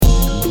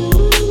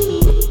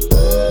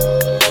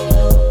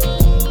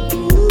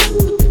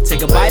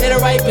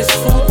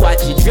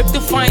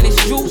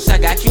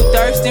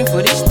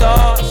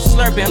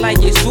slurping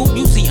like it's soup.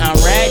 You see, I'm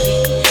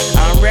ready.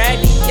 I'm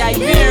ready. I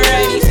been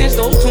ready since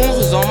those tunes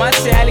was on my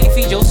tally.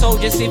 Feed your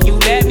soldiers if you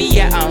let me.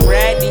 Yeah, I'm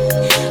ready.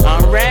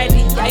 I'm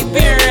ready. I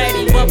been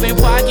ready. Bumping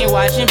parking,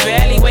 watching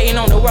belly, waiting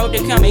on the road to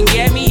come and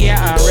get me. Yeah,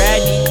 I'm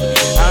ready.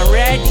 I'm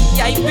ready.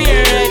 I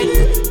been ready.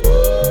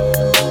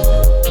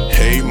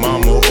 Hey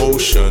mama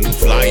ocean,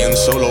 flying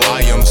solo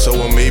I am so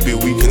maybe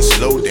we can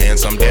slow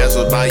dance. I'm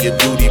dazzled by your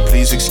beauty,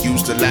 please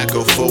excuse the lack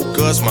of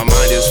focus. My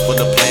mind is full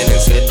of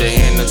plannings, hit the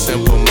hand in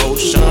simple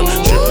motion.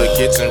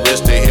 Triplicates and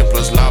wrist to hip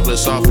plus lava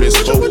softly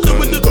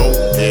spoken. Go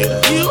there.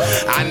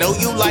 I know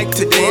you like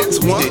to dance,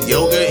 we did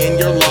yoga in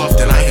your loft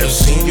and I have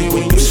seen you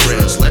when you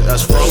stress. Let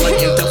us frolic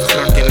into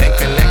flirting and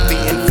connect the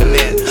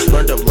infinite.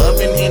 Learned of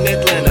loving in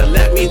Atlanta,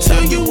 let me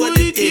tell you what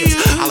it is.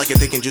 I like it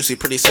thick and juicy,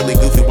 pretty silly,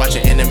 goofy,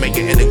 watching anime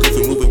and a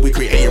goofy movie. We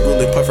create a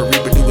ruling, puffer,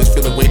 reaper, doobies,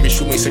 feeling wavy,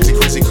 shrooming, sexy,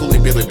 crazy,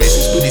 cooling, billy,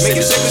 basic, spooty, make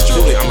it sex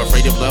truly. I'm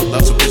afraid of love,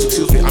 love, so please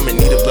excuse me. I'm in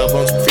need of love,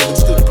 bones, feeling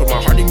excluded. Put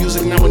my heart in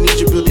music, now I need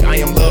your beauty. I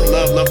am love,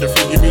 love, love to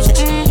fruit your music.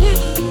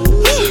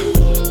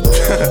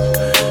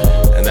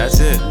 And that's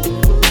it.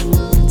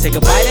 Take a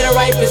bite of the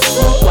ripest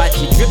fruit, watch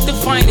it drip the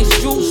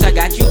finest juice. I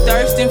got you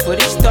thirsting for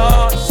the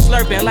stars,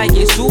 slurping like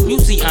it's soup. You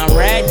see, I'm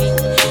ready.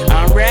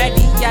 I'm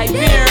ready. I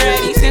been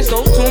ready since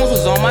those tunes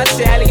was on my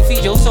tally.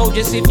 Feed your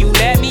soldiers if you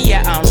let me.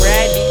 Yeah, I'm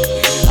ready.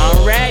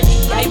 I'm ready.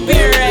 I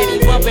been ready.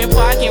 Bumping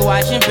parking,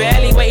 watching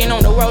belly, waiting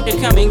on the road to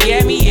come and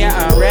get me. Yeah,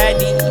 I'm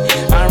ready.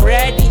 I'm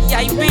ready.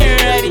 I been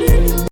ready.